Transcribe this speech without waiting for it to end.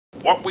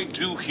What we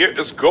do here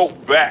is go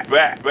back.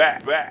 Okay,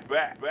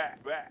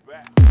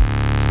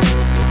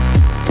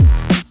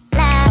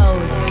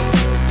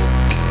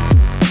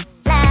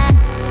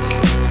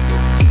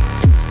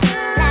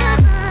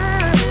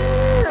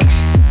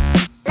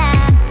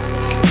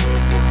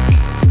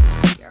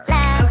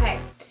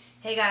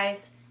 hey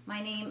guys,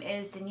 my name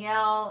is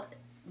Danielle,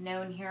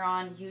 known here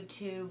on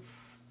YouTube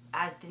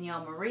as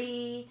Danielle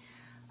Marie.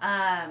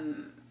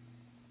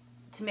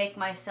 To make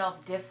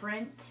myself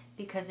different,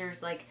 because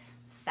there's like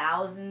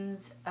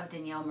thousands of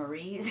Danielle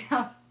Maries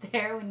out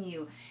there when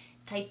you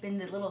type in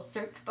the little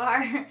search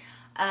bar.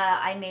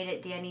 I made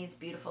it Danny's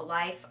Beautiful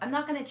Life. I'm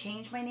not going to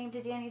change my name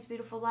to Danny's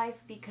Beautiful Life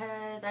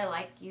because I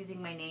like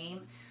using my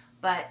name,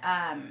 but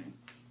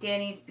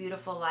Danny's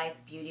Beautiful Life,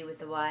 beauty with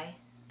the Y.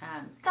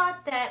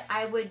 Thought that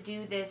I would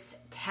do this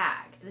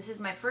tag. This is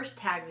my first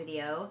tag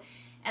video,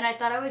 and I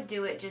thought I would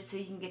do it just so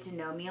you can get to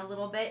know me a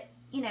little bit,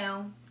 you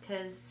know,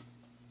 because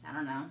I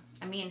don't know.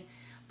 I mean,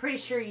 pretty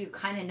sure you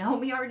kind of know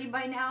me already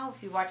by now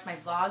if you watch my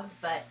vlogs,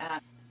 but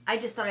I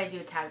just thought I'd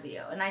do a tag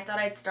video, and I thought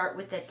I'd start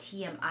with the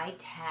TMI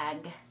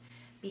tag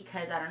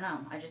because I don't know,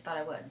 I just thought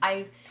I would.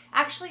 I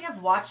actually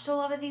have watched a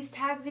lot of these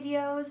tag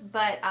videos,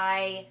 but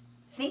I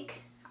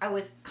think I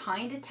was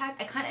kind of tagged.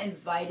 I kind of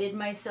invited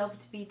myself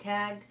to be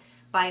tagged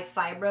by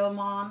Fibro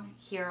Mom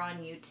here on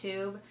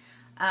YouTube.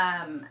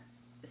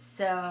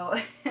 So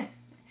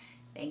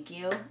thank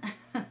you.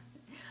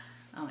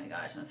 Oh my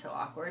gosh, I'm so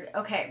awkward.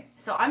 Okay,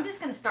 so I'm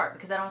just gonna start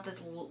because I don't want this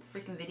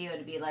freaking video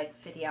to be like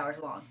 50 hours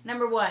long.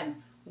 Number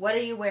one, what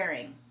are you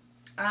wearing?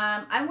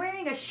 I'm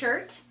wearing a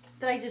shirt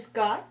that I just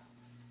got.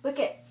 Look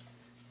it,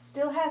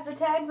 still has the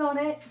tags on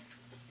it.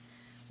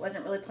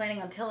 Wasn't really planning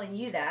on telling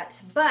you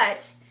that,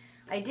 but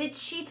I did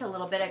cheat a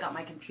little bit. I got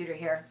my computer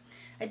here.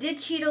 I did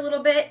cheat a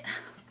little bit,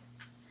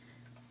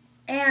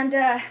 and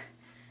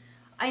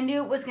I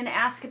knew it was gonna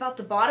ask about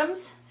the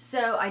bottoms,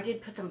 so I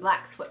did put some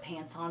black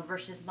sweatpants on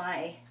versus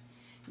my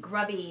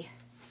grubby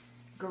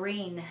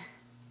green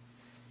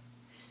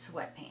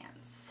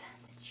sweatpants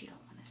that you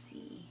don't want to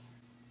see.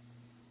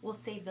 We'll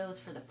save those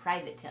for the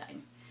private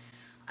time.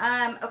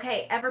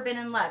 Okay, ever been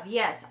in love?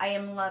 Yes, I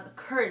am in love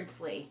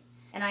currently,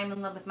 and I'm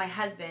in love with my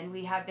husband.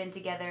 We have been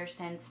together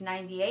since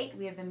 '98.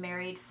 We have been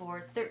married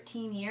for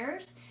 13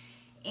 years,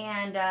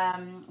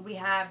 and we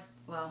had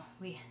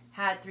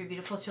 3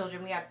 beautiful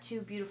children. We have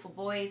 2 beautiful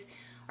boys.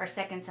 Our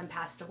second son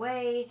passed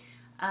away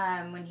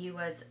when he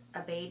was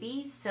a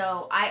baby.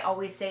 So I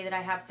always say that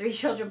I have 3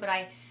 children, but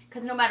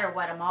because no matter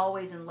what, I'm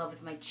always in love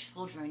with my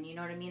children. You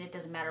know what I mean? It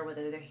doesn't matter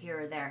whether they're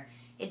here or there.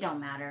 It don't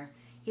matter.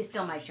 He's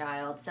still my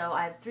child. So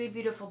I have 3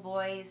 beautiful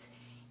boys,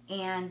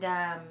 and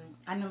I'm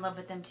in love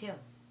with them too.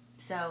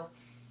 So,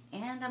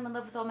 and I'm in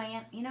love with all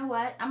my, you know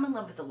what? I'm in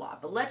love with a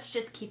lot, but let's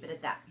just keep it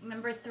at that.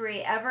 Number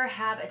 3, ever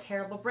have a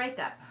terrible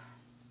breakup?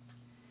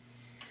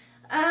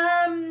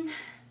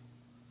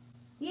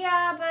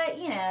 Yeah, but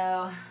you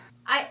know,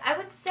 I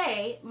would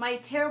say my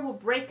terrible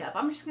breakup,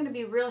 I'm just going to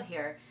be real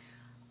here.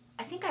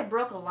 I think I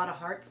broke a lot of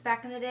hearts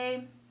back in the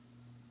day.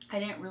 I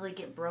didn't really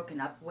get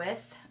broken up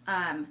with.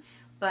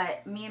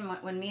 But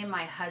when me and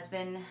my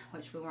husband,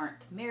 which we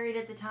weren't married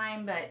at the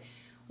time, but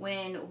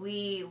when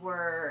we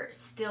were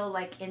still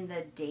like in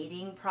the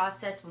dating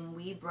process, when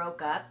we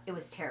broke up, it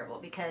was terrible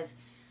because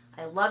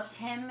I loved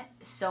him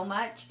so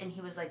much, and he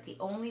was like the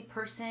only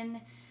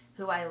person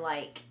who I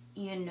like,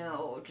 you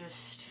know,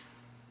 just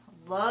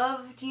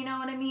loved, you know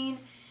what I mean?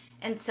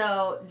 And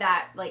so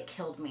that like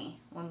killed me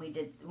when we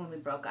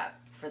broke up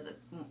for the,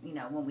 you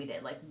know, when we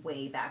did, like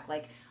way back,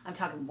 like I'm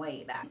talking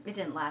way back. It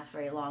didn't last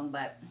very long,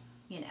 but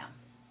you know.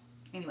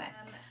 Anyway,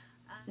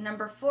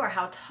 number 4,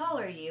 how tall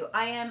are you?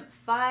 I am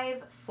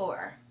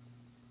 5'4".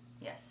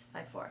 Yes,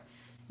 5'4".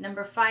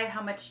 Number 5,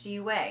 how much do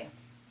you weigh?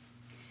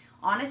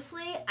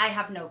 Honestly, I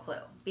have no clue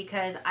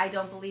because I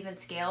don't believe in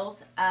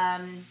scales.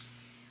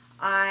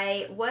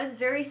 I was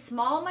very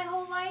small my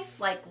whole life,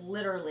 like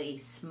literally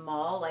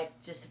small, like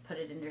just to put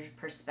it into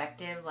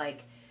perspective,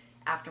 like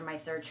after my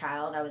 3rd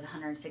child, I was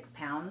 106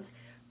 pounds.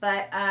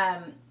 But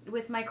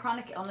with my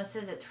chronic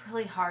illnesses, it's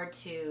really hard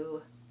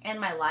to, in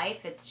my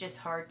life, it's just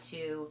hard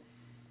to,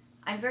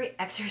 I'm very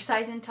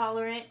exercise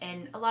intolerant,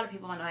 and a lot of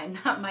people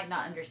might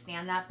not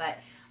understand that, but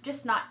I'm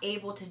just not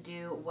able to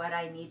do what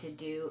I need to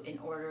do in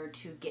order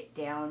to get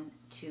down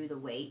to the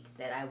weight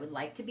that I would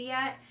like to be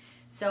at.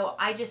 So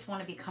I just want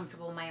to be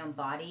comfortable in my own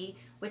body,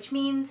 which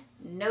means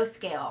no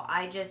scale.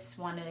 I just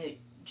want to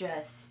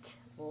just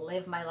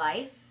live my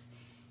life,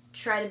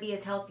 try to be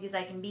as healthy as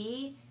I can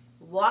be,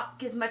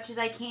 walk as much as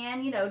I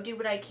can, you know, do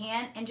what I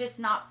can, and just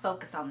not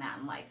focus on that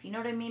in life. You know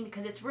what I mean?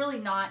 Because it's really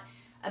not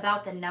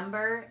about the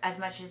number as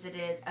much as it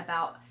is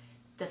about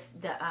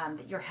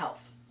your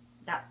health.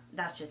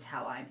 That's just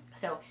how I'm.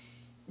 So,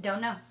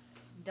 don't know.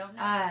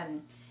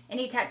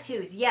 Any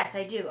tattoos? Yes,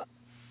 I do.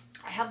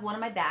 I have one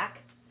on my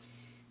back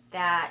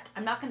that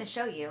I'm not going to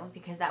show you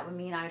because that would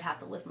mean I would have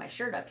to lift my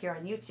shirt up here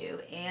on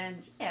YouTube, and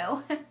you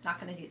know, not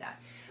going to do that.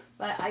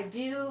 But I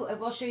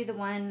will show you the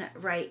one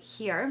right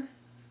here,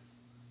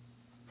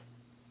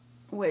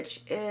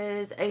 which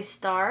is a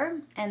star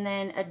and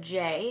then a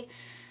J.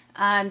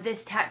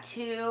 This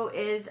tattoo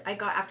is, I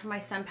got after my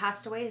son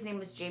passed away. His name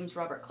was James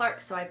Robert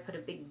Clark, so I put a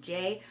big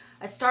J.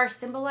 A star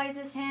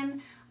symbolizes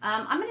him.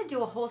 I'm going to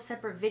do a whole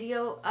separate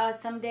video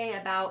someday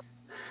about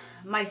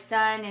my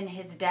son and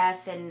his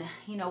death and,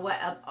 you know,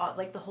 what,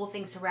 like the whole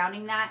thing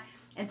surrounding that.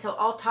 And so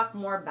I'll talk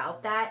more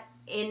about that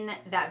in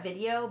that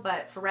video,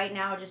 but for right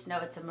now, just know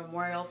it's a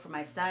memorial for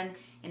my son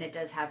and it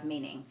does have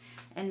meaning.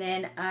 And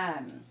then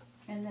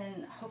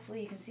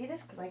hopefully you can see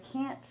this because I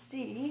can't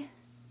see.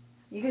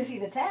 You can see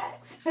the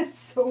tags.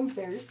 It's so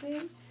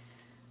embarrassing.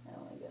 Oh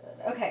my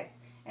god. Okay.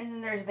 And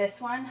then there's this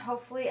one.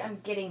 Hopefully I'm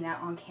getting that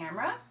on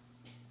camera.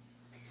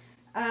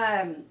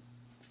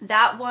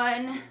 That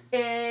one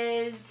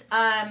is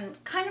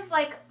kind of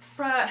like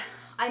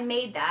I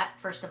made that,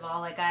 first of all.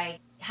 Like, I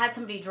had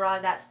somebody draw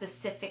that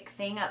specific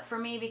thing up for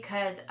me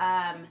because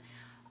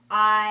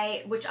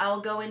which I'll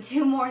go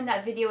into more in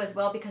that video as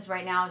well, because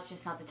right now it's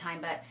just not the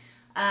time. But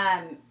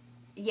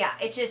yeah,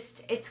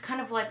 it's kind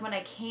of like when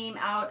I came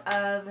out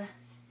of,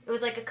 it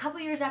was like a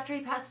couple years after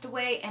he passed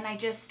away, and I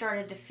just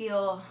started to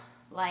feel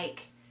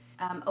like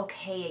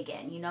okay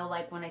again, you know,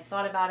 like when I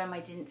thought about him, I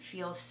didn't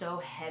feel so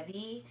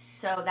heavy.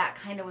 So that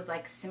kind of was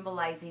like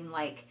symbolizing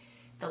like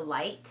the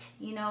light,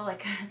 you know,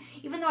 like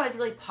even though I was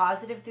really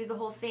positive through the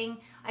whole thing,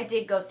 I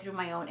did go through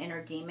my own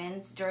inner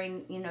demons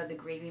during, you know, the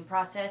grieving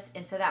process.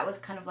 And so that was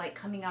kind of like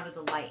coming out of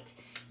the light.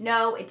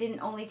 No, it didn't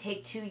only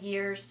take 2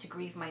 years to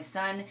grieve my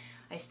son.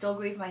 I still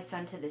grieve my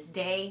son to this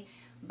day,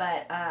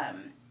 but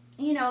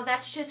you know,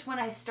 that's just when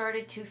I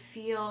started to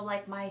feel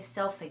like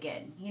myself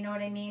again, you know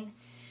what I mean?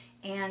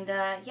 And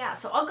yeah,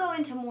 so I'll go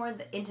into more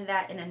into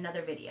that in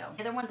another video.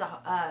 The other one's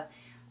a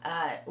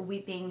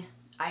weeping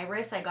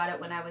iris. I got it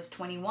when I was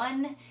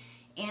 21,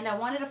 and I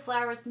wanted a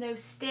flower with no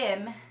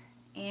stem,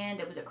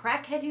 and it was a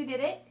crackhead who did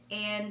it,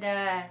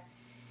 and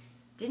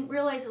didn't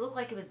realize it looked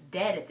like it was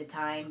dead at the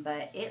time,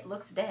 but it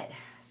looks dead.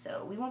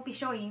 So we won't be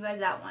showing you guys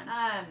that one.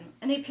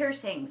 Any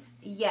piercings?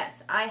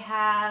 Yes, I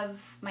have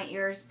my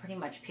ears pretty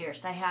much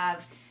pierced. I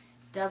have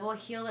double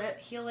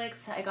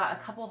helix. I got a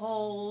couple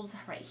holes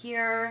right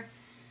here.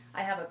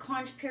 I have a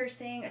conch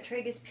piercing, a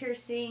tragus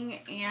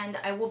piercing, and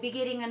I will be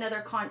getting another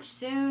conch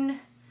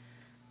soon.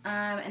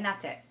 And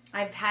that's it.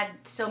 I've had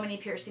so many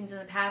piercings in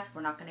the past.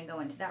 We're not going to go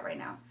into that right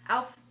now.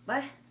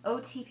 What?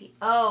 OTP.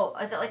 Oh,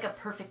 is that like a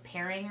perfect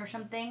pairing or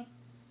something?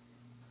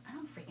 I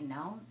don't freaking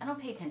know. I don't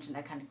pay attention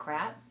to that kind of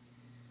crap.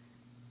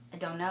 I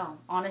don't know.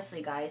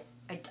 Honestly, guys,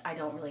 I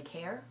don't really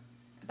care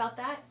about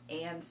that.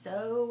 And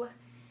so,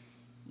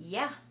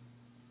 yeah.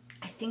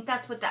 I think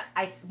that's what that,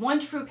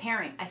 one true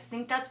pairing. I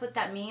think that's what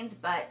that means,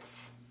 but,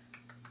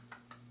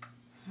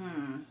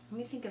 let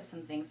me think of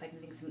something, if I can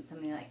think of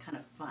something like kind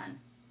of fun.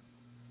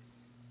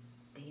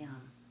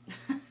 Damn.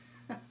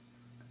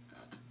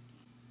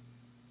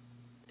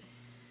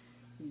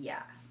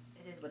 Yeah,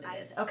 it is what it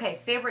is. Okay,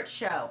 favorite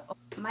show.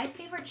 My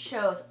favorite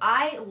shows,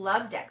 I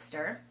love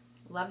Dexter.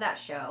 Love that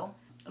show.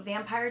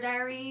 Vampire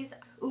Diaries.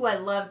 Ooh, I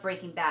love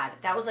Breaking Bad.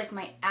 That was like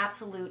my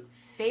absolute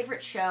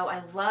favorite show.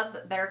 I love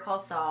Better Call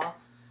Saul.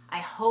 I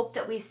hope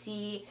that we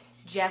see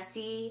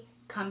Jesse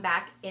come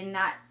back in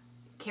that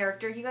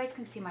character. You guys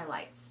can see my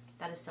lights.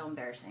 That is so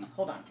embarrassing.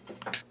 Hold on.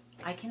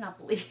 I cannot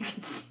believe you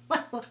can see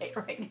my light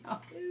right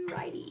now.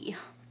 Alrighty.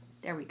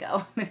 There we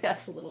go. Maybe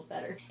that's a little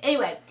better.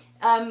 Anyway,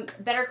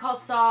 Better Call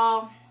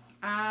Saul.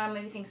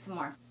 Maybe think some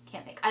more.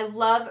 Can't think. I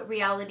love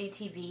reality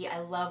TV. I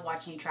love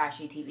watching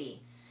trashy TV.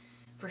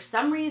 For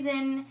some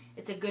reason,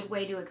 it's a good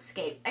way to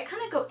escape. I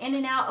kind of go in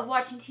and out of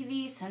watching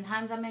TV.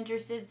 Sometimes I'm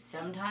interested,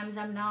 sometimes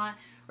I'm not.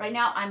 Right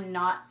now, I'm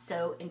not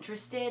so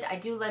interested. I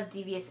do love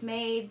Devious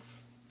Maids.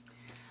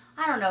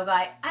 I don't know,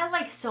 guys. I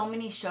like so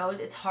many shows.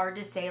 It's hard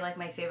to say like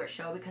my favorite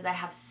show because I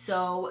have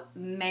so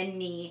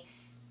many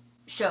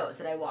shows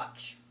that I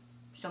watch.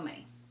 So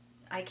many.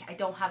 I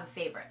don't have a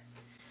favorite.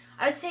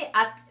 I would say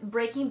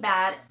Breaking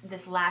Bad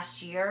this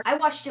last year, I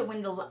watched it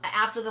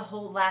after the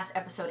whole last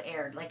episode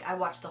aired. Like, I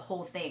watched the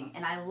whole thing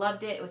and I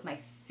loved it. It was my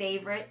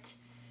favorite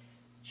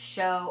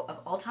show of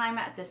all time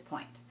at this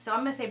point. So I'm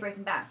going to say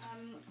Breaking Bad.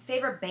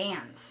 Favorite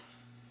bands.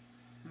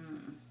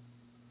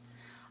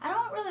 I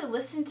don't really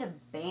listen to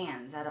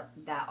bands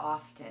that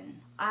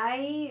often.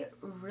 I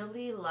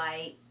really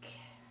like,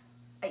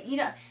 you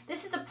know,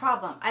 this is the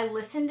problem. I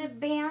listen to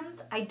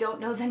bands. I don't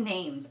know the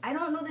names. I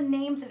don't know the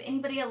names of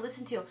anybody I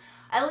listen to.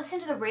 I listen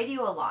to the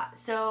radio a lot,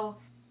 so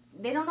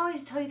they don't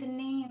always tell you the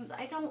names.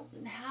 I don't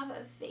have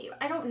a favorite.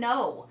 I don't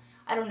know.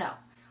 I don't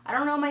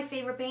know my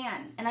favorite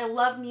band, and I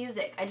love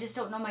music. I just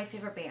don't know my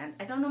favorite band.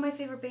 I don't know my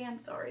favorite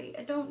band, sorry.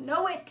 I don't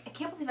know it. I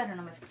can't believe I don't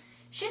know my favorite.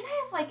 Shouldn't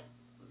I have, like,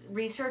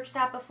 researched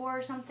that before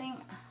or something?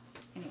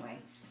 Anyway,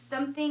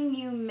 something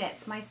you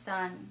miss. My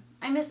son.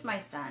 I miss my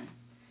son.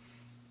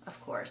 Of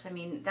course. I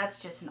mean,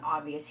 that's just an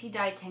obvious. He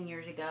died 10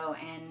 years ago,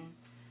 and,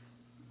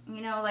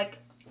 you know, like,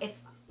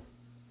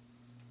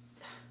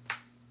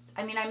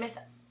 I miss,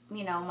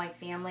 you know, my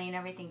family and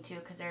everything too,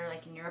 because they're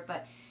like in Europe,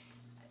 but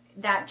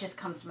that just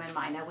comes to my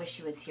mind. I wish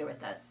he was here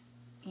with us,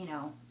 you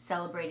know,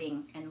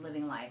 celebrating and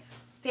living life.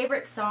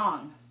 Favorite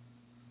song?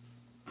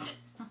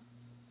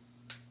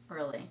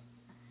 Really?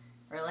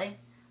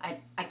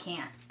 I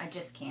can't. I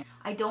just can't.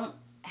 I don't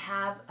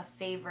have a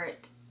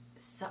favorite.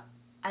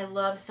 I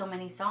love so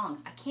many songs.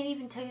 I can't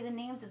even tell you the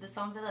names of the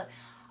songs I love.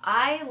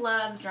 I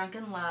love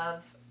Drunken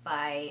Love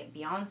by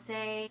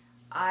Beyonce.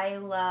 I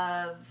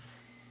love...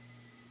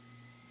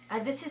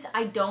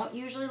 I don't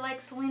usually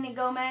like Selena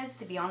Gomez,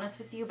 to be honest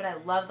with you, but I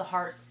love The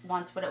Heart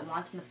Wants What It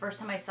Wants. And the first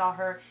time I saw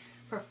her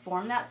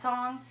perform that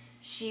song,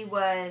 she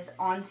was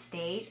on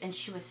stage and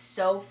she was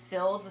so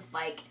filled with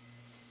like,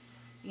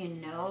 you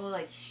know,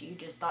 like she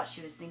just thought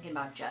she was thinking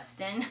about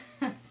Justin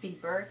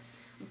Bieber.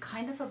 I'm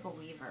kind of a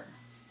believer.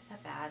 Is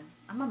that bad?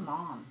 I'm a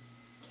mom.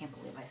 Can't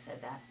believe I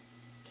said that.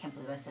 Can't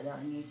believe I said that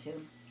on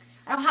YouTube.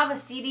 I don't have a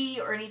CD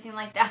or anything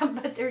like that,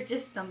 but there's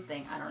just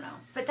something, I don't know.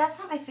 But that's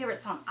not my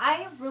favorite song.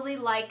 I really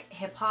like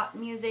hip-hop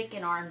music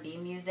and R&B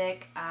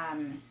music,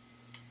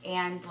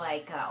 and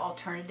like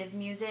alternative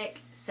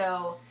music,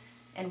 so,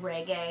 and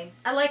reggae.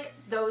 I like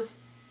those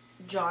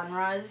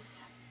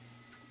genres.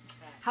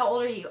 How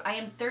old are you? I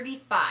am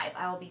 35.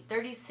 I will be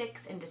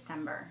 36 in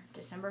December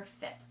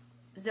 5th.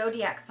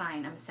 Zodiac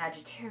sign, I'm a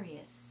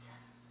Sagittarius.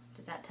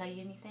 Does that tell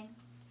you anything?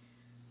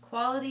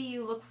 Quality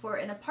you look for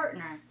in a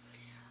partner.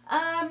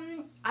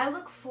 I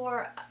look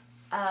for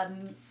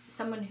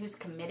someone who's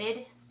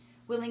committed,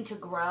 willing to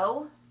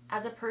grow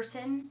as a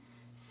person,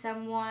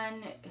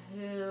 someone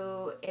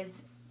who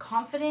is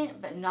confident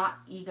but not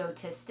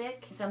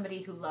egotistic,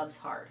 somebody who loves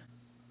hard.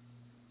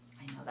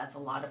 I know that's a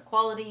lot of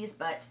qualities,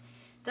 but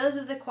those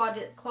are the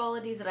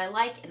qualities that I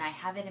like, and I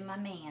have it in my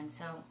man,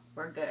 so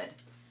we're good.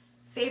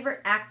 Favorite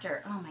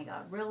actor? Oh my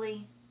god,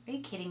 really? Are you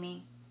kidding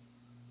me?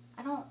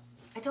 I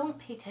don't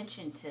pay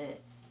attention to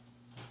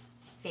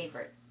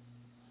favorite.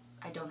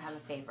 I don't have a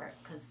favorite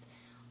because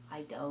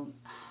I don't,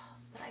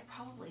 but I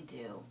probably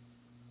do.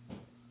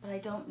 But I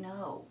don't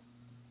know.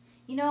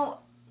 You know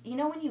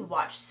when you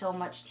watch so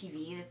much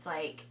TV, it's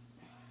like,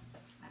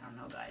 I don't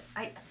know, guys.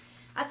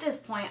 At this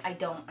point, I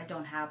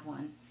don't have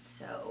one.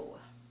 So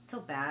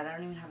bad. I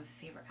don't even have a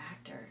favorite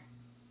actor.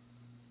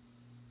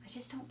 I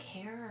just don't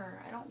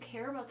care. I don't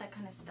care about that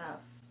kind of stuff.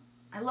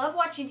 I love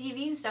watching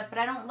TV and stuff, but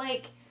I don't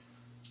like,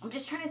 I'm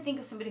just trying to think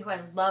of somebody who I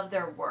love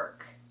their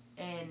work.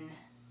 And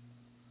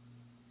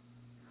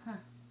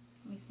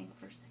let me think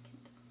for a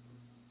second.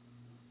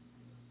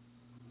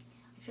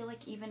 I feel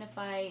like even if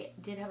I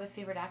did have a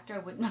favorite actor, I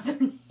wouldn't know their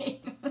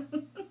name.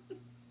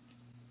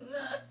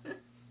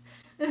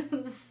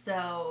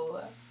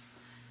 So,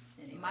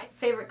 my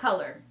favorite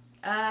color.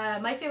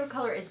 My favorite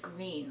color is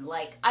green.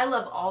 Like, I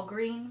love all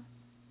green,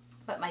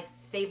 but my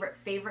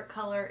favorite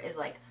color is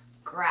like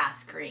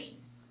grass green.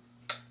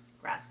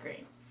 Grass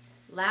green.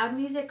 Loud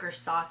music or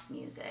soft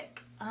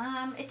music?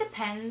 It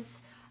depends.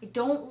 I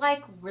don't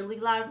like really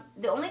loud.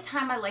 The only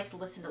time I like to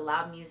listen to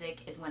loud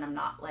music is when I'm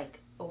not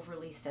like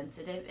overly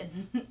sensitive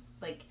and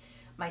like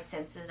my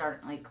senses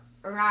aren't like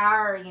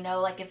rawr, you know,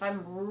 like if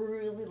I'm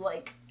really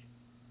like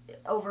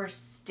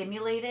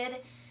overstimulated,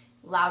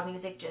 loud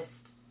music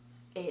just,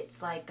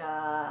 it's like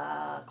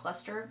a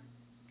cluster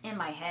in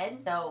my head,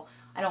 so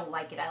I don't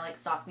like it. I like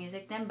soft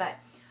music then. But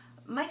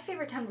my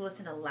favorite time to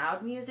listen to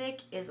loud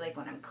music is like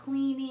when I'm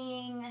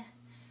cleaning,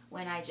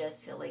 when I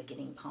just feel like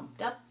getting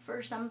pumped up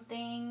for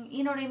something,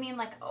 you know what I mean?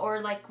 Like, or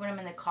like when I'm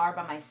in the car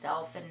by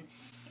myself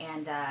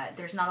and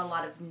there's not a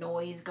lot of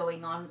noise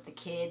going on with the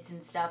kids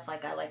and stuff.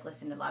 Like, I like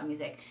listening to loud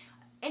music.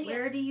 And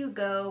where do you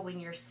go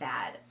when you're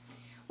sad?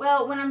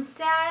 Well, when I'm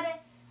sad,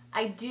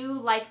 I do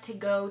like to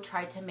go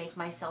try to make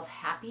myself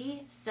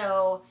happy.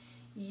 So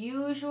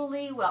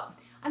usually, well,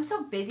 I'm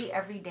so busy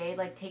every day,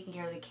 like taking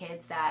care of the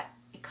kids, that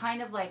it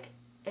kind of like,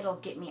 it'll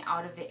get me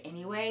out of it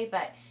anyway.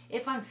 But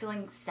if I'm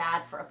feeling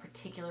sad for a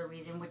particular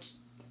reason, which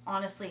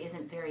honestly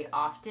isn't very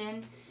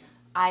often,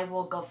 I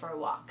will go for a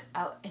walk.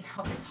 And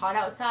if it's hot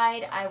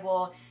outside, I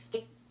will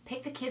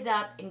pick the kids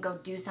up and go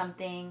do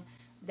something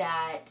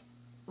that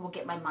will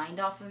get my mind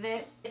off of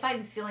it. If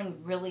I'm feeling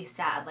really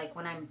sad, like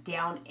when I'm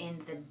down in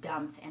the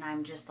dumps and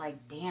I'm just like,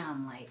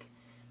 damn, like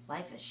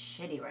life is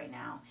shitty right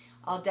now,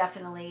 I'll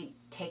definitely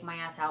take my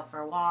ass out for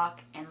a walk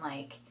and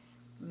like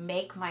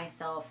make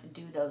myself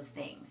do those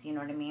things, you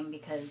know what I mean?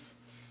 Because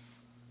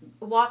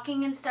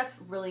walking and stuff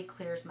really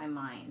clears my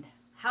mind.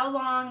 How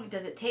long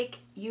does it take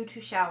you to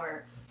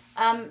shower?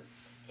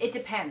 It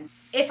depends.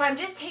 If I'm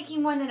just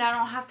taking one and I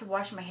don't have to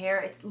wash my hair,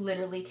 it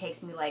literally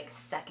takes me like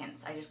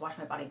seconds. I just wash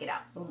my body, get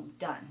out, boom,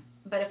 done.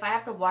 But if I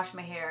have to wash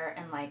my hair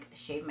and like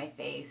shave my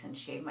face and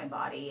shave my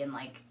body and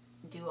like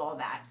do all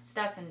that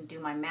stuff and do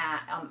my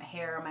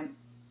hair on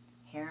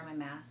my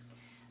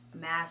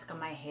mask on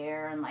my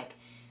hair, and like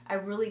I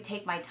really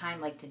take my time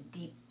like to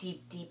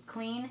deep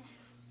clean.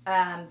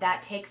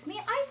 That takes me,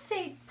 I'd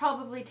say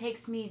probably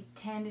takes me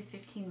 10 to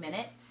 15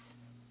 minutes.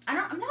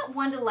 I'm not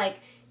one to like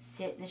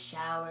sit in the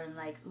shower and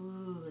like,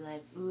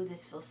 ooh,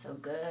 this feels so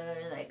good.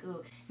 Like,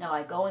 ooh. No,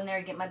 I go in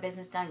there, get my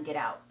business done, get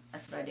out.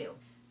 That's what I do.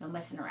 No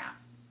messing around.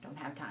 Don't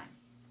have time.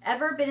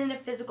 Ever been in a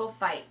physical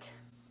fight?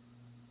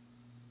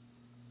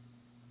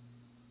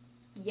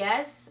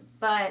 Yes,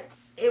 but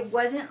it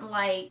wasn't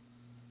like,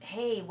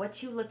 hey,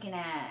 what you looking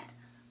at?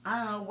 I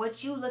don't know,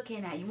 what you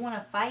looking at? You want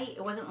to fight?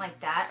 It wasn't like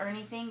that or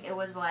anything. It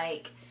was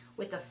like,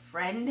 with a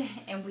friend,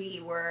 and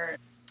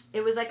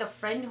it was like a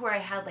friend where I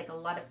had like a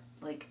lot of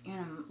like, you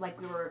know, like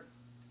we were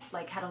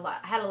like had a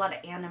lot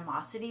of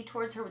animosity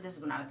towards her. This is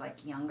when I was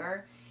like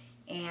younger,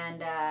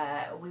 and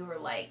we were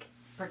like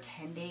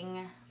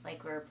pretending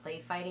like we were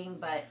play fighting,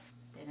 but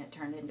then it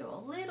turned into a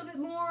little bit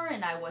more,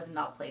 and I was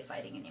not play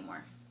fighting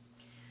anymore.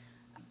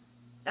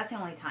 That's the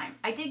only time.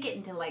 I did get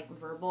into like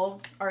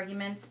verbal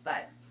arguments,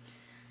 but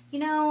you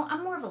know,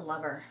 I'm more of a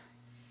lover.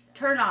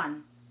 Turn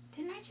on.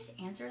 Didn't I just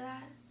answer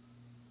that?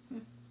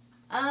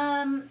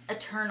 A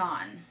turn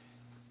on.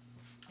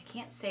 I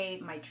can't say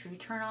my true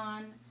turn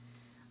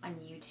on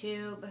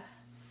YouTube,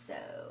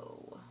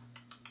 so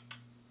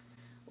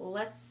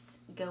let's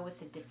go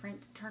with a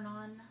different turn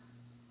on.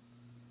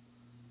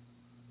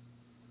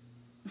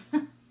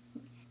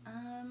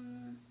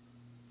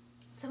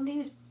 Somebody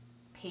who's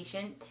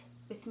patient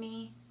with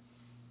me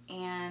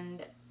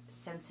and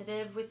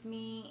sensitive with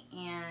me,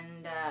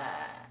 and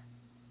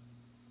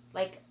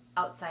like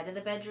outside of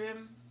the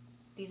bedroom.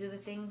 These are the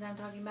things I'm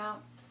talking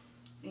about.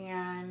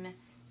 And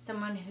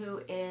someone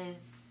who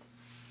is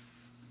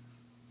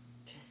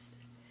just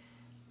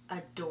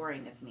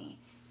adoring of me.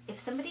 If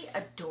somebody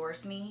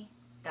adores me,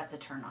 that's a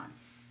turn on.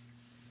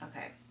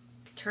 Okay.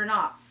 Turn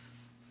off.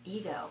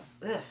 Ego.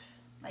 Ugh.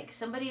 Like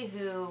somebody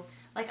who,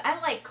 like, I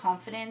like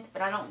confidence,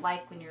 but I don't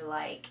like when you're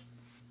like,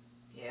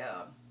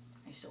 yeah,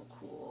 I'm so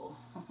cool.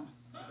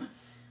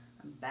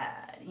 I'm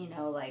bad. You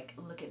know, like,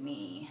 look at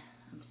me.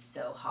 I'm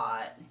so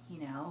hot,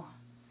 you know.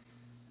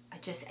 I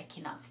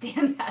cannot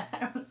stand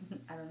that.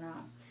 I don't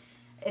know.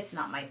 It's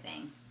not my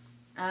thing.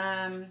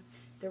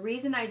 The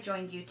reason I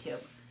joined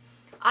YouTube,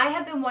 I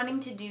have been wanting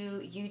to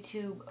do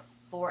YouTube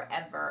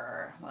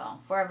forever.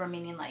 Well, forever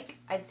meaning like,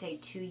 I'd say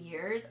 2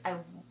 years.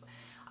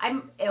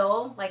 I'm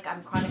ill, like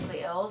I'm chronically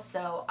ill,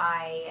 so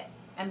I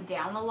am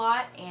down a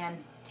lot,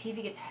 and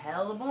TV gets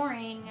hella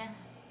boring.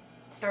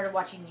 Started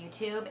watching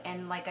YouTube,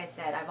 and like I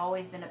said, I've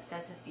always been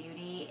obsessed with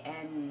beauty,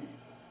 and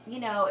you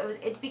know,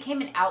 it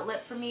became an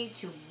outlet for me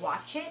to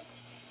watch it,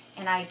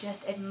 and I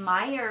just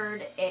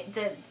admired it,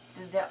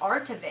 the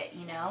art of it,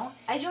 you know.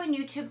 I joined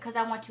YouTube because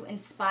I want to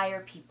inspire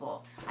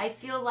people. I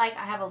feel like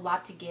I have a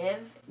lot to give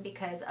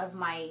because of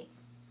my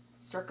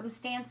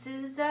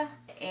circumstances,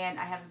 and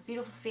I have a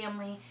beautiful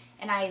family,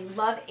 and I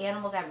love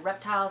animals. I have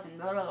reptiles and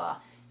blah, blah, blah,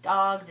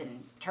 dogs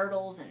and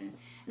turtles, and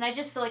I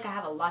just feel like I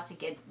have a lot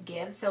to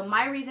give. So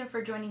my reason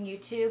for joining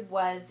YouTube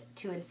was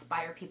to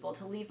inspire people,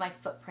 to leave my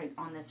footprint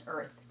on this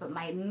earth. But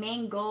my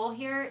main goal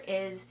here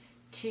is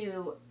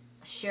to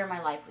share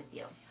my life with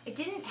you. I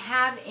didn't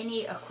have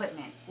any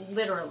equipment,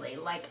 literally.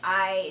 Like,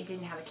 I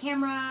didn't have a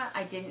camera,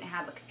 I didn't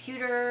have a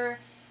computer,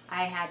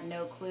 I had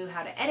no clue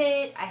how to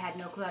edit, I had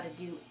no clue how to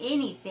do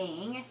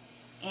anything.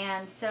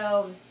 And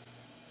so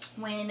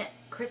when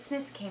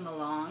Christmas came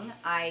along,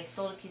 I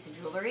sold a piece of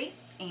jewelry,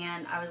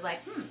 and I was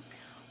like,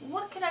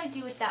 what could I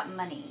do with that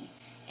money?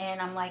 And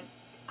I'm like,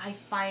 I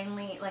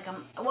finally, like,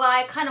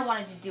 I kind of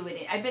wanted to do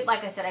it.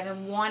 Like I said, I've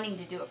been wanting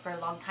to do it for a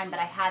long time, but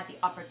I had the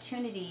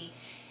opportunity.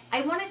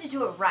 I wanted to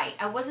do it right.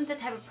 I wasn't the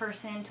type of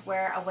person to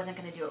where I wasn't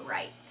going to do it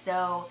right.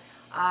 So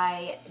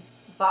I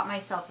bought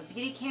myself a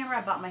beauty camera,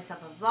 I bought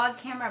myself a vlog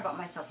camera, I bought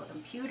myself a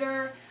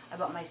computer, I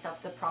bought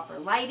myself the proper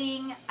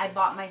lighting, I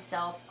bought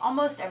myself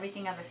almost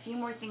everything. I have a few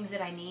more things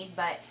that I need,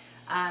 but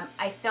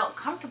I felt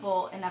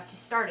comfortable enough to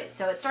start it.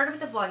 So it started with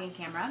the vlogging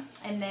camera,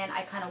 and then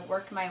I kind of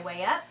worked my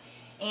way up.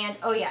 And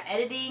oh yeah,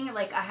 editing,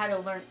 like I had to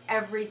learn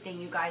everything,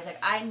 you guys. Like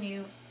I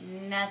knew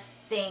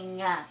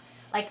nothing.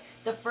 Like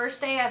the first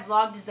day I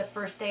vlogged is the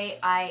first day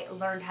I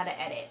learned how to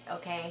edit,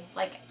 okay?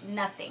 Like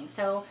nothing.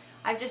 So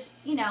I've just,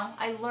 you know,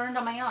 I learned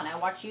on my own. I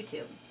watched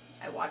YouTube.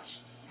 I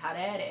watched how to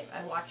edit.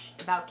 I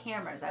watched about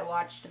cameras. I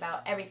watched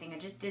about everything. I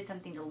just did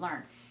something to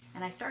learn.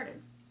 And I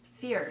started.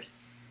 Fears.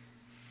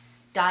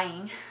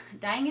 Dying.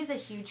 Dying is a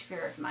huge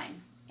fear of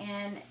mine.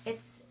 And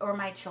or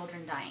my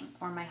children dying,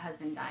 or my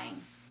husband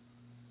dying.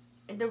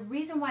 The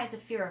reason why it's a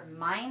fear of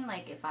mine,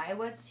 like if I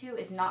was to,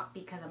 is not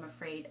because I'm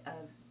afraid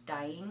of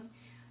dying.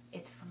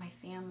 It's for my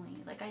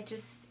family. Like I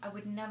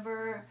would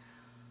never,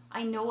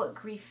 I know what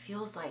grief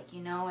feels like,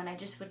 you know, and I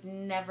just would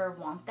never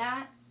want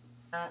that.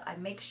 I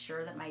make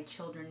sure that my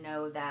children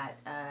know that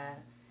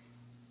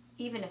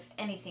even if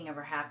anything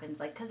ever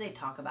happens, like, because they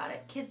talk about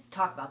it, kids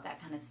talk about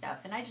that kind of stuff,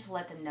 and I just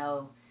let them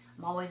know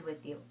I'm always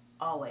with you.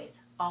 Always.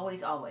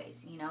 Always,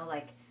 always. You know,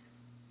 like,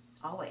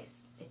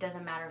 always. It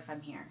doesn't matter if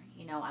I'm here.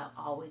 You know, I'll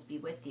always be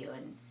with you.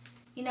 And,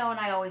 you know, and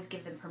I always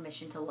give them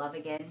permission to love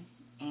again.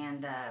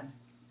 And,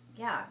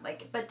 yeah,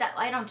 like, but that,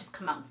 I don't just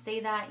come out and say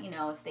that, you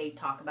know, if they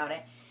talk about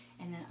it.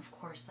 And then, of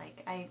course,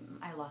 like, I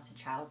lost a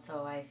child,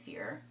 so I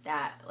fear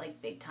that,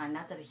 like, big time.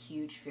 That's a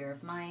huge fear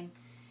of mine.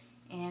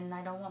 And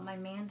I don't want my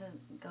man to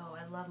go.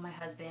 I love my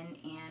husband,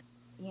 and,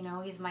 you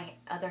know, he's my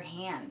other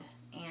hand.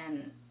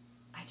 And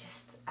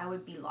I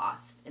would be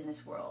lost in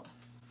this world,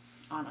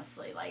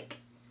 honestly. Like,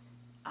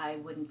 I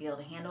wouldn't be able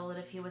to handle it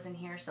if he wasn't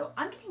here. So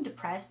I'm getting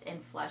depressed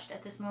and flushed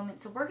at this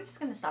moment. So we're just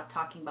going to stop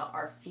talking about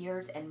our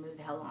fears and move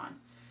the hell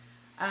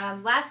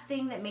on. Last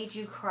thing that made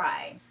you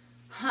cry.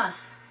 Let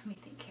me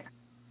think here.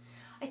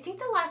 I think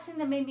the last thing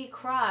that made me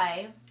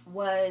cry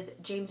was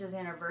James's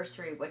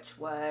anniversary, which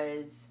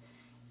was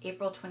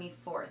April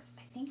 24th.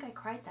 I think I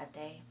cried that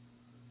day.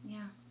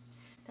 Yeah.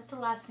 That's the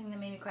last thing that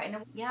made me cry.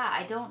 No, yeah,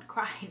 I don't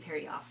cry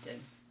very often.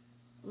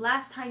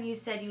 Last time you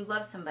said you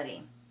love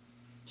somebody?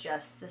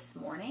 Just this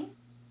morning?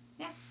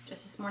 Yeah,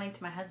 just this morning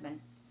to my husband.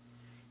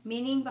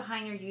 Meaning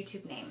behind your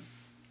YouTube name?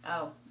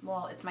 Oh,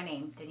 well, it's my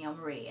name, Danielle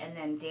Marie. And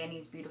then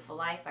Danny's Beautiful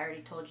Life, I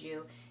already told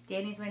you.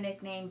 Danny's my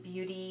nickname,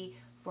 beauty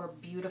for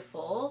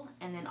beautiful,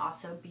 and then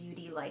also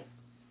beauty like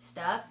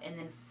stuff, and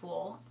then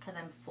full, because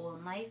I'm full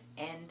in life.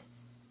 And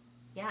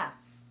yeah,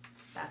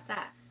 that's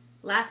that.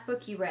 Last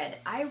book you read?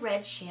 I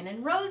read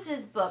Shannon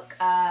Rose's book,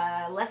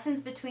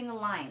 Lessons Between the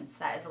Lines.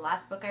 That is the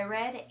last book I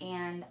read,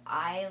 and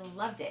I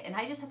loved it. And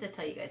I just have to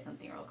tell you guys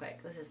something real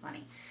quick. This is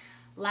funny.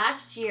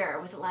 Last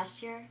year, was it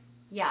last year?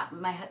 Yeah,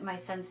 my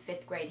son's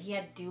 5th grade. He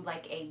had to do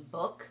like a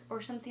book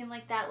or something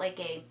like that, like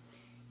a,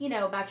 you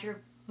know, about your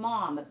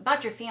mom,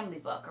 about your family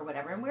book or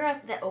whatever. And we were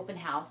at the open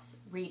house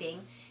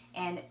reading,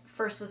 and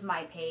first was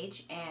my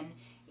page, and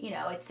you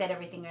know, it said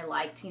everything I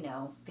liked, you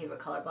know, favorite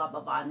color, blah,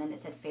 blah, blah. And then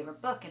it said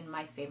favorite book. And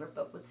my favorite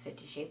book was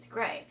 50 Shades of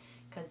Grey.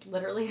 Because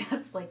literally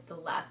that's like the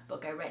last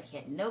book I read. He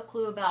had no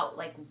clue about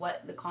like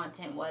what the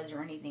content was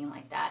or anything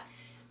like that.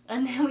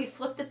 And then we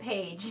flipped the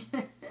page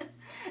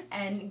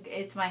and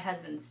it's my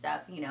husband's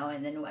stuff, you know.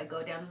 And then I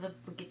go down to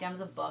get down to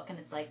the book, and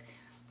it's like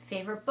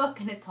favorite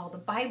book, and it's all the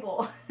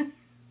Bible.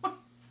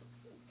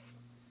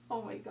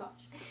 Oh my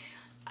gosh.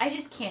 I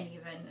just can't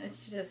even.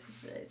 It's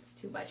just, it's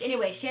too much.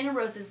 Anyway, Shannon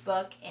Rose's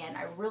book, and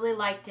I really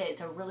liked it.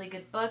 It's a really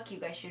good book. You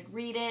guys should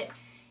read it.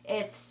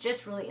 It's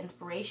just really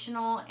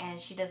inspirational, and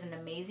she does an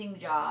amazing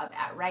job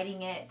at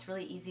writing it. It's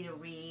really easy to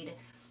read.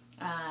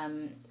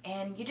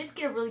 And you just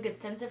get a really good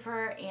sense of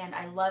her, and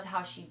I love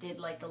how she did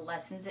like the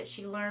lessons that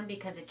she learned,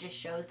 because it just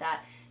shows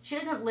that she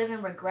doesn't live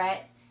in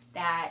regret,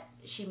 that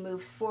she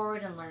moves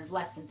forward and learns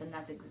lessons, and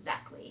that's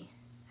exactly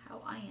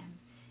how I am.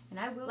 And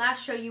I will.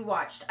 Last show you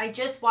watched. I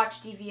just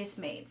watched Devious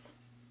Maids.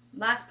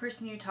 Last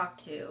person you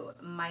talked to,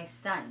 my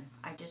son.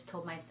 I just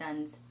told my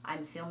sons,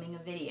 I'm filming a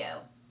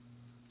video.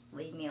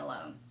 Leave me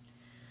alone.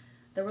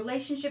 The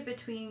relationship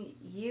between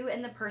you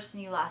and the person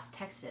you last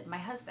texted, my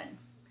husband.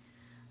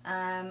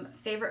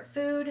 Favorite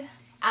food?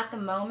 At the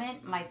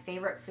moment, my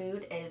favorite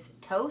food is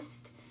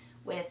toast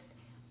with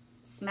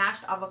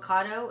smashed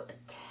avocado, a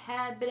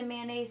tad bit of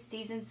mayonnaise,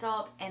 seasoned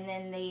salt, and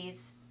then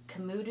these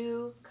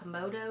Komodo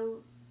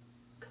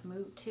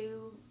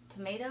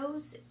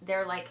tomatoes.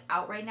 They're like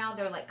out right now.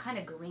 They're like kind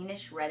of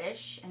greenish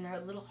reddish, and they're a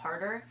little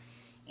harder,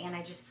 and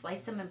I just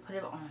slice them and put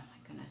it, oh my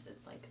goodness,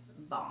 it's like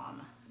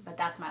bomb. But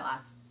that's my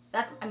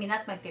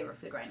that's my favorite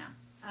food right now.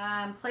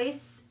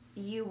 Place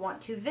you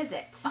want to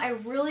visit? I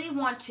really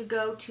want to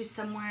go to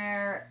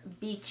somewhere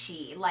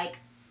beachy, like,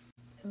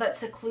 but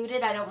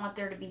secluded. I don't want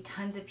there to be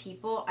tons of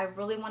people. I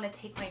really want to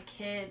take my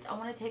kids. I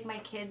want to take my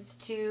kids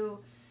to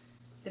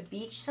the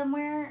beach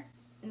somewhere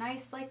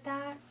nice like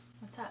that.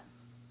 What's up?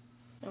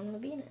 I'm gonna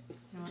be in it.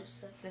 No,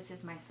 this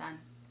is my son.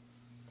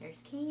 There's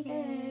Caden.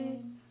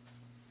 Hey.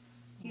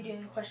 You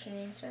doing question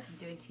and answer? I'm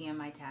doing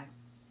TMI tag.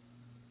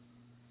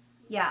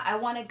 Yeah, I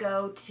want to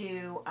go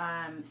to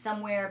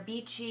somewhere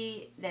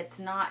beachy that's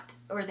not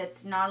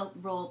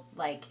real,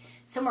 like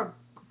somewhere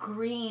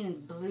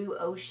green, blue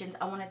oceans.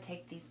 I want to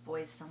take these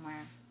boys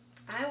somewhere.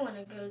 I want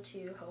to go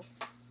to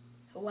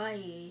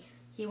Hawaii.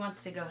 He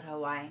wants to go to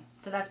Hawaii,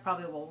 so that's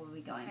probably where we'll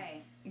be going.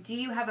 Okay. Do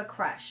you have a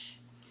crush?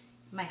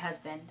 My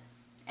husband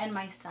and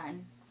my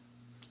son.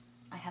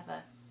 I have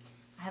a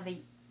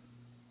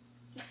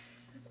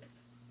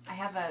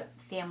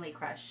family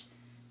crush.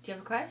 Do you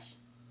have a crush?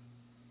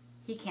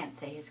 He can't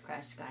say his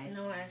crush, guys.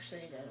 No,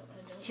 actually, I don't.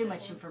 It's too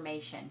much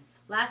information.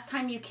 Last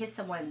time you kissed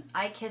someone,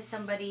 I kissed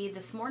somebody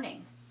this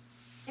morning.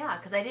 Yeah,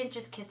 because I didn't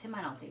just kiss him,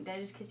 I don't think. Did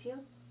I just kiss you?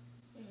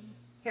 Mm-hmm.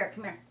 Here,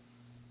 come here.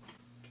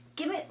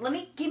 Give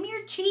me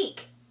your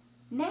cheek.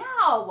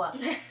 Now.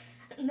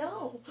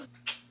 No.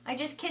 I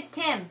just kissed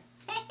him.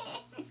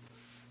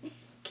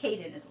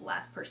 Caden is the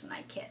last person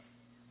I kissed.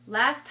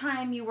 Last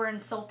time you were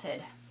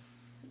insulted.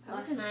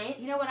 Last night?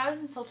 You know what? I was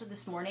insulted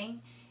this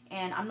morning,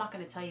 and I'm not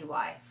going to tell you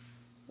why.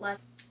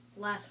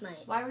 Last night.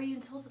 Why were you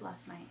insulted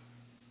last night?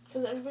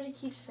 Because everybody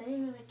keeps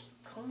saying that I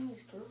keep calling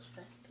these girls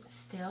fat bitches.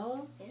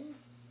 Still? Yeah.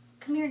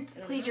 Come here and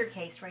plead your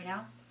case right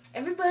now.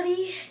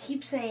 Everybody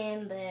keeps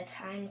saying that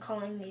I'm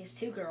calling these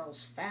 2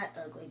 girls fat,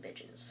 ugly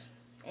bitches.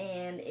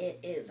 And it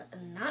is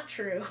not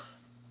true.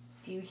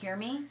 Do you hear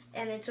me?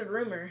 And it's a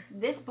rumor.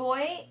 This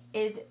boy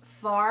is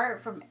far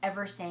from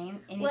ever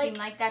saying anything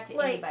like that to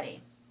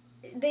anybody.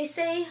 They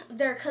say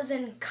their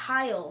cousin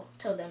Kyle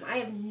told them. I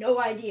have no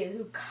idea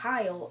who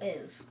Kyle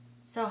is.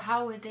 So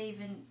how would they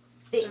even...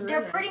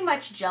 They're pretty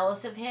much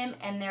jealous of him,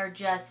 and they're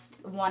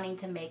just wanting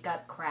to make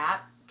up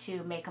crap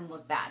to make him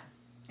look bad.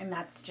 And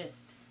that's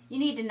just... You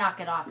need to knock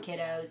it off,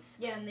 kiddos.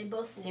 Yeah, and they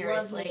both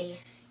Seriously. love me.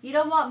 You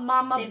don't want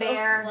Mama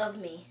Bear both love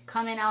me.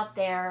 Coming out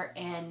there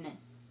and...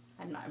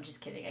 I'm just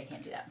kidding. I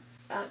can't do that.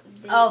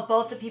 Oh,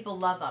 both the people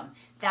love them.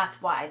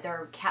 That's why.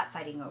 They're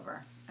catfighting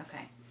over.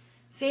 Okay.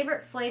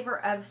 Favorite flavor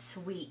of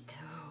sweet?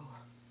 Oh,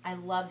 I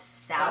love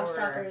sour.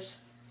 Gobstoppers.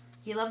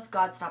 He loves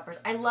Godstoppers.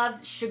 I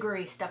love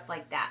sugary stuff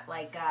like that.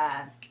 Like,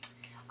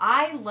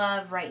 I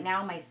love right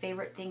now my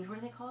favorite things. What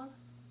are they called?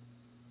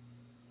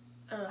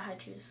 High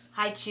chews.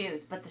 High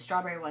chews, but the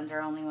strawberry ones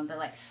are only ones I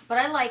like. But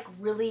I like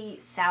really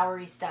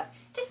soury stuff.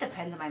 Just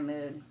depends on my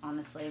mood,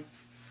 honestly.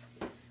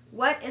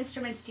 What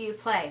instruments do you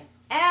play?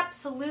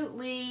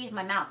 Absolutely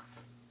my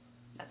mouth.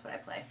 That's what I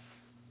play.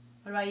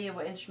 What about you?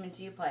 What instrument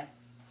do you play?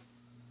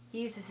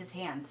 He uses his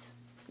hands.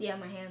 Yeah,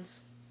 my hands.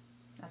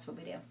 That's what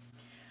we do.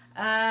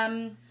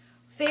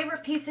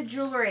 Favorite piece of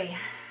jewelry?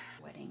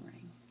 Wedding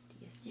ring.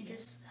 Do you see You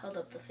just held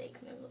up the fake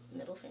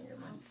middle finger,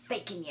 Mom. I'm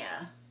faking ya.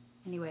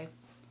 Anyway,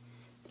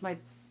 it's my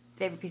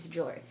favorite piece of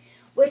jewelry.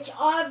 Which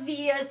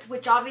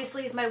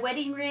obviously is my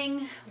wedding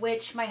ring,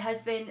 which my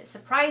husband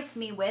surprised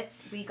me with.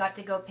 We got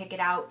to go pick it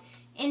out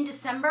in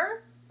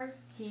December.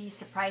 He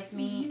surprised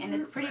me, and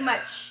it's pretty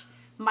much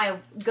my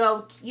it's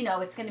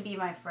going to be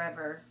my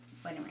forever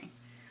wedding ring.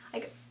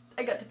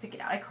 I got to pick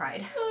it out. I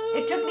cried.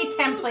 It took me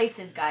 10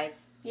 places,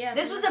 guys. Yeah.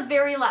 This was a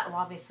very last, well,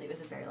 obviously it was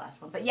the very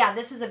last one, but yeah,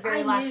 this was the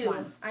very last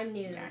one. I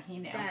knew he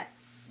knew that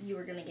you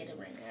were going to get a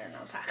ring there, and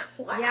I was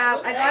like, wow. Yeah,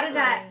 I got it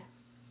at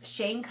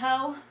Shane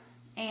Co.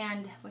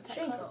 And what's that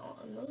Shane called?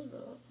 Co. on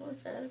Roseville,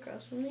 North Side,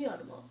 across from the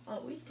Auto Mall.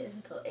 On weekdays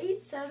until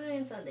 8, Saturday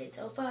and Sunday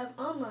till 5,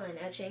 online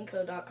at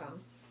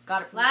shaneco.com.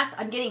 Got it. Last,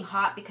 I'm getting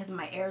hot because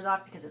my air's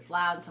off because it's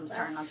loud, so I'm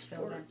starting not to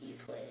feel good. You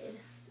played?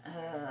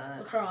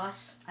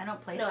 Lacrosse. I don't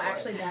play no,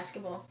 sports. actually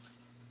basketball.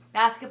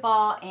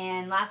 Basketball,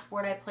 and last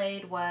sport I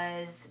played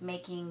was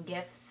making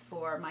gifts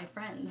for my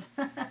friends.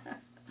 Anyway,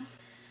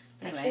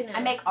 Actually, no,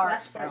 I make art.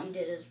 Last sport you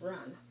did is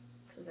run,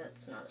 because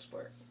that's not a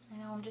sport. I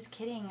know, I'm just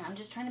kidding. I'm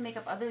just trying to make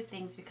up other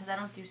things because I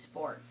don't do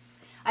sports.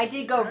 I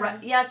did go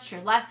run. Yeah, it's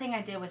true. Last thing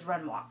I did was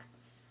run walk.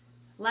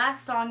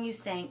 Last song you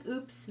sang.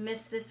 Oops,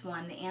 missed this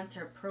one. The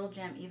answer, Pearl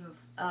Jam, even...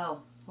 Oh,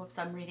 whoops,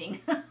 I'm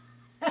reading.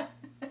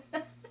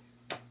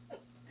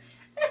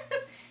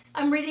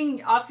 I'm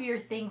reading off your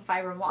thing,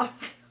 Fibro Mom.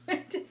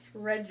 I just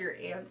read your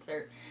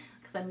answer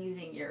because I'm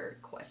using your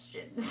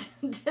questions.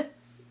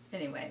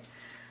 Anyway.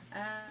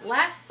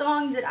 Last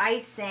song that I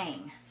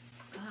sang.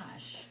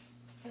 Gosh.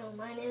 You know,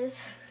 mine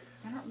is...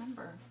 I don't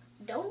remember.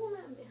 Don't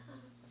let me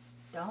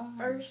have. Don't.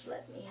 First,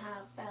 let me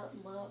have belt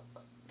up.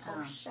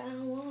 Post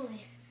down on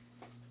me.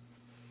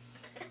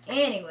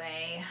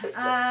 Anyway,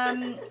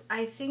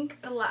 I think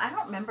I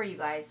don't remember, you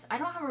guys. I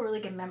don't have a really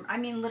good memory. I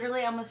mean,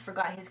 literally, I almost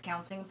forgot his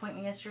counseling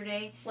appointment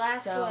yesterday. The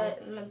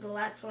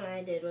last one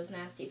I did was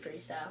Nasty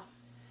Freestyle.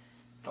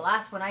 The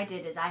last one I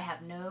did is I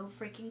have no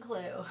freaking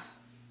clue.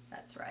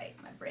 That's right.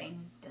 My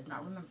brain does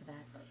not remember that.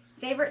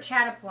 Favorite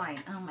chat-up line.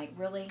 Oh my,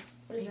 really?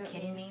 Are you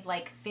kidding me?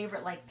 Like,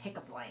 favorite, like,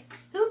 pickup line.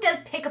 Who does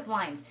pickup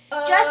lines?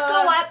 Just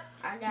go up.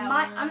 I got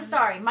one. I'm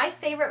sorry. My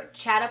favorite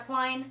chat-up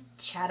line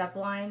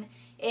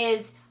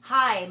is,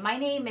 hi, my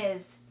name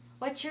is,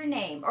 what's your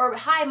name? Or,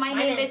 hi, my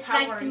name is,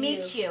 nice to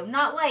meet you.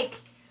 Not like,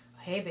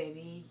 hey,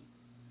 baby,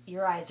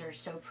 your eyes are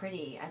so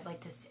pretty. I'd like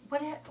to see.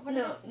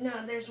 No,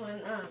 there's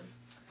one.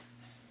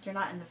 You're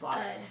not in the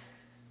vlog.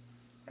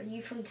 Are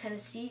you from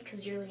Tennessee?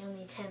 Because you're the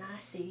only 10 I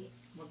see.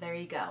 Well, there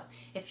you go.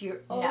 If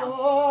you're,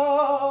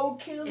 no.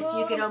 Killer. If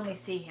you could only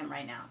see him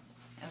right now.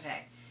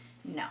 Okay.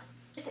 No.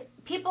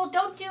 People,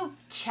 don't do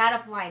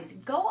chat-up lines.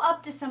 Go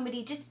up to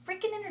somebody. Just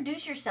freaking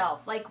introduce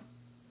yourself. Like,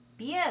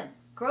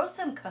 grow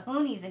some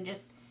cojones and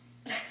just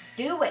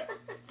do it.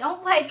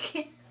 Don't,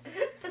 like,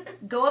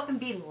 go up and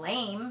be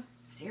lame.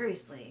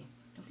 Seriously.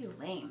 Don't be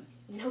lame.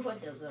 No one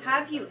does that.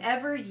 Have you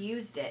ever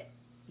used it?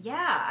 Yeah,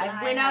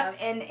 I went up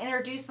and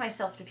introduced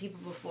myself to people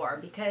before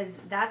because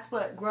that's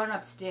what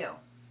grown-ups do.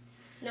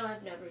 No,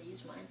 I've never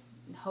used mine.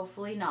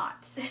 Hopefully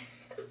not.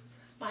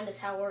 Mine is,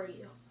 how are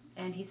you?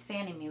 And he's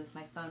fanning me with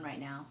my phone right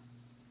now.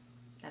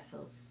 That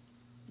feels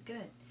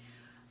good.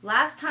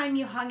 Last time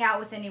you hung out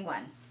with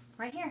anyone?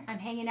 Right here. I'm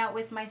hanging out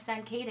with my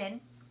son, Caden,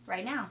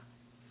 right now.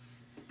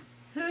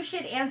 Who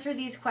should answer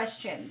these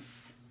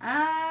questions?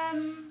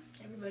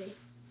 Everybody.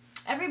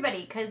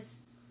 Everybody, because...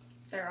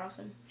 They're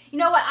awesome. You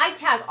know what? I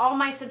tag all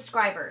my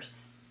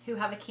subscribers who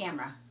have a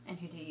camera and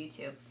who do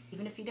YouTube.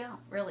 Even if you don't,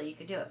 really, you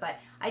could do it. But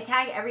I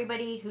tag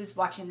everybody who's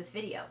watching this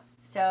video.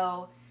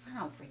 So, I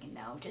don't freaking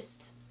know.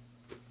 Just,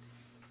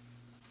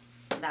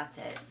 that's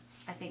it.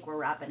 I think we're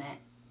wrapping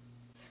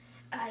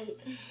it.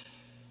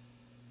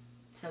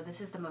 So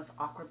this is the most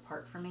awkward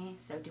part for me.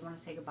 So do you want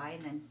to say goodbye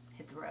and then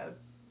hit the road?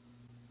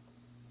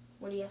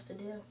 What do you have to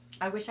do?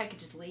 I wish I could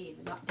just leave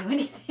and not do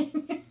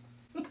anything.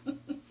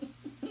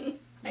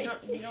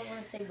 You don't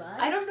want to say bye?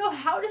 I don't know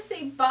how to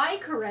say bye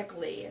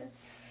correctly.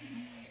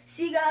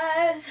 See you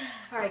guys.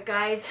 Alright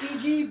guys.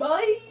 GG,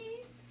 bye.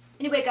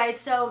 Anyway guys,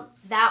 so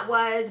that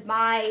was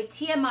my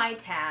TMI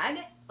tag.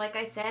 Like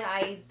I said,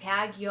 I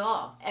tag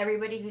y'all.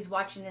 Everybody who's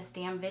watching this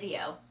damn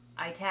video,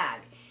 I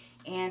tag.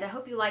 And I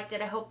hope you liked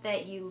it. I hope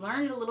that you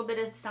learned a little bit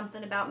of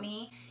something about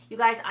me. You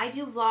guys, I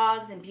do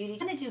vlogs and beauty.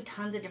 I'm going to do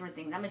tons of different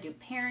things. I'm going to do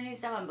parenting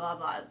stuff and blah,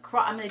 blah.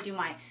 I'm going to do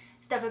my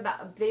stuff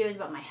about videos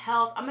about my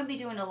health. I'm going to be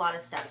doing a lot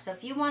of stuff. So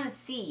if you want to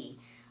see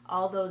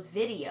all those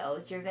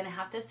videos, you're gonna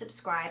have to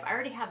subscribe. I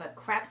already have a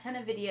crap ton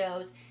of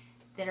videos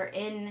that are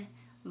in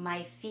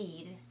my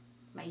feed,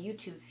 my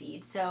YouTube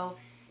feed. So,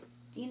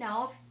 you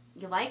know,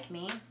 if you like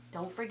me,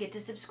 don't forget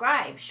to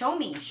subscribe. Show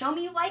me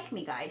you like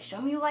me, guys.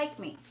 Show me you like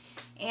me.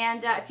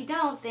 And if you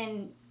don't,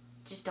 then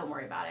just don't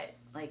worry about it.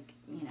 Like,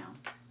 you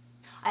know.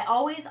 I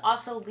always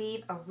also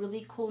leave a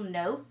really cool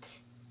note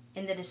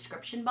in the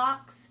description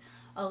box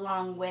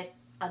along with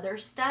other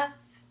stuff.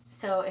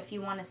 So if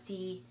you want to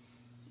see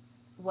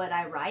what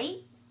I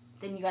write,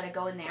 then you got to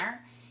go in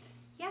there.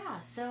 Yeah,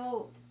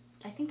 so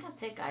I think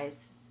that's it,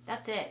 guys.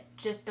 That's it.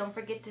 Just don't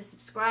forget to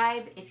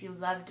subscribe if you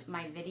loved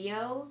my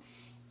video,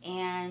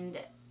 and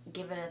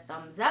give it a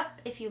thumbs up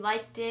if you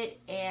liked it,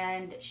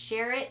 and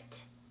share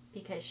it,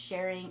 because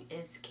sharing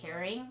is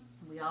caring.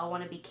 We all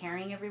want to be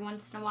caring every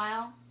once in a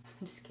while.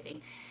 I'm just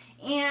kidding.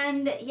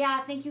 And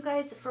yeah, thank you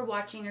guys for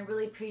watching. I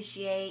really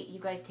appreciate you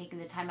guys taking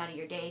the time out of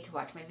your day to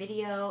watch my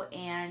video,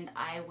 and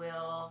I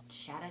will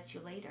chat at you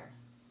later.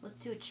 Let's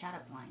do a chat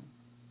up line.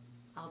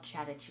 I'll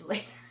chat at you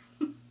later.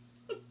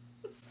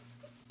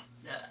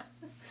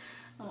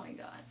 Oh my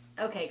god.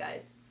 Okay,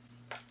 guys.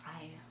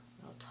 I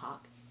will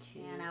talk to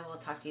you. And I will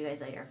talk to you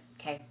guys later.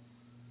 Okay.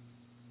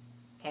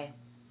 Okay.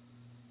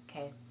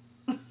 Okay.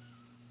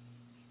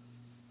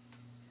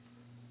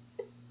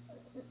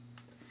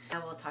 I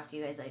will talk to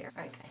you guys later.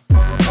 Alright,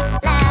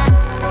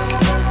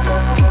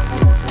 guys.